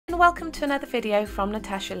welcome to another video from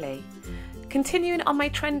Natasha Lee. Continuing on my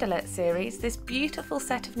Trend Alert series, this beautiful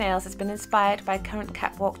set of nails has been inspired by current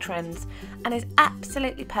catwalk trends and is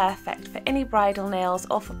absolutely perfect for any bridal nails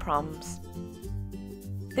or for proms.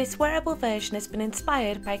 This wearable version has been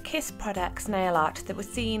inspired by Kiss Products nail art that was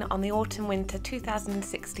seen on the Autumn-Winter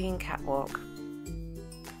 2016 catwalk.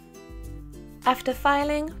 After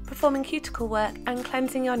filing, performing cuticle work and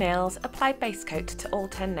cleansing your nails, apply base coat to all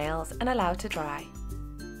 10 nails and allow to dry.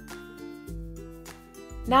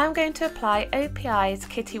 Now I'm going to apply OPI's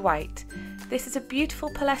Kitty White. This is a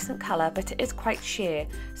beautiful pearlescent colour, but it is quite sheer,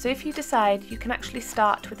 so if you decide, you can actually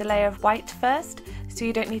start with a layer of white first, so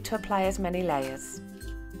you don't need to apply as many layers.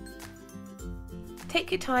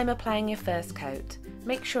 Take your time applying your first coat.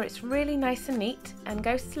 Make sure it's really nice and neat, and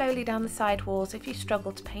go slowly down the side walls if you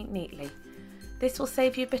struggle to paint neatly. This will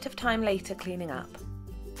save you a bit of time later cleaning up.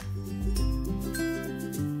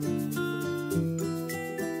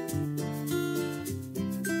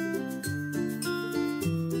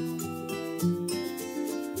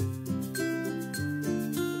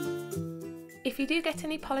 If you do get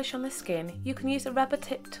any polish on the skin, you can use a rubber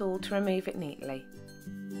tip tool to remove it neatly.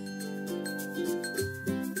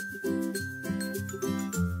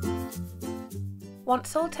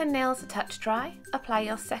 Once all 10 nails are touch dry, apply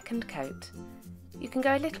your second coat. You can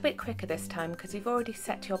go a little bit quicker this time because you've already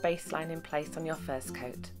set your baseline in place on your first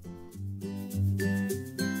coat.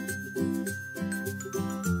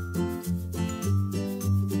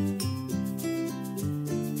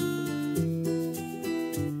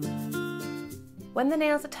 When the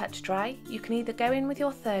nails are touch dry, you can either go in with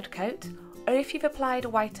your third coat, or if you've applied a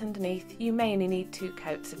white underneath, you may only need 2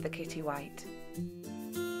 coats of the Kitty White.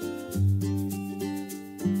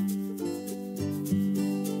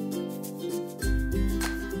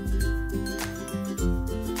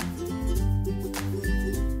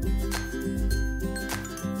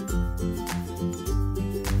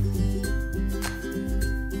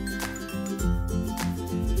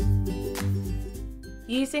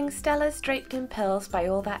 Using Stella's Draped in Pearls by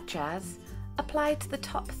All That Jazz, apply to the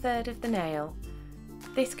top third of the nail.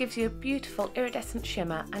 This gives you a beautiful iridescent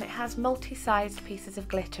shimmer, and it has multi-sized pieces of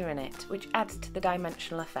glitter in it, which adds to the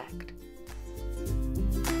dimensional effect.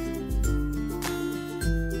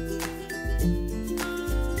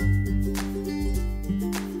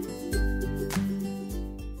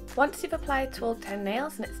 Once you've applied to all 10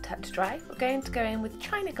 nails and it's touch dry, we're going to go in with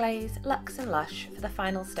China Glaze, Luxe and Lush for the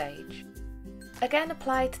final stage. Again,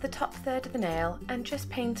 apply to the top third of the nail and just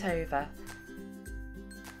paint over.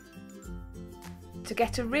 To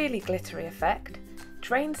get a really glittery effect,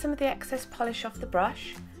 drain some of the excess polish off the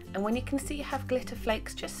brush, and when you can see you have glitter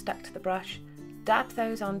flakes just stuck to the brush, dab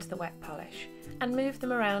those onto the wet polish and move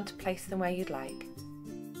them around to place them where you'd like.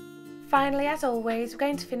 Finally, as always, we're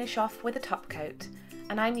going to finish off with a top coat,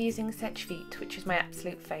 and I'm using Sedge Feet, which is my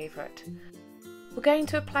absolute favourite. We're going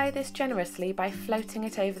to apply this generously by floating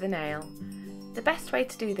it over the nail. The best way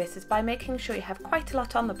to do this is by making sure you have quite a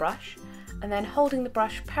lot on the brush, and then holding the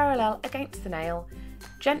brush parallel against the nail,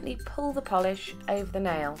 gently pull the polish over the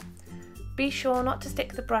nail. Be sure not to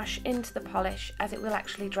stick the brush into the polish, as it will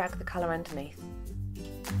actually drag the colour underneath.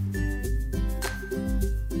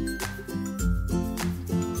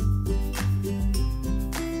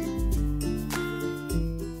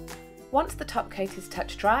 Once the top coat is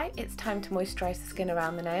touch dry, it's time to moisturise the skin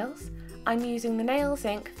around the nails. I'm using the Nails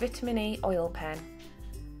Inc Vitamin E oil pen.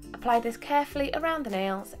 Apply this carefully around the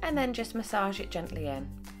nails and then just massage it gently in.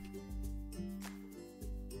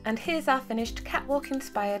 And here's our finished catwalk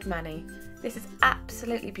inspired mani. This is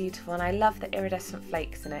absolutely beautiful and I love the iridescent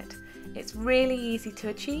flakes in it. It's really easy to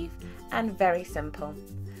achieve and very simple.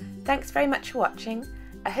 Thanks very much for watching.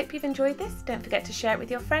 I hope you've enjoyed this. Don't forget to share it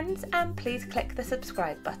with your friends and please click the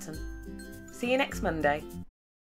subscribe button. See you next Monday.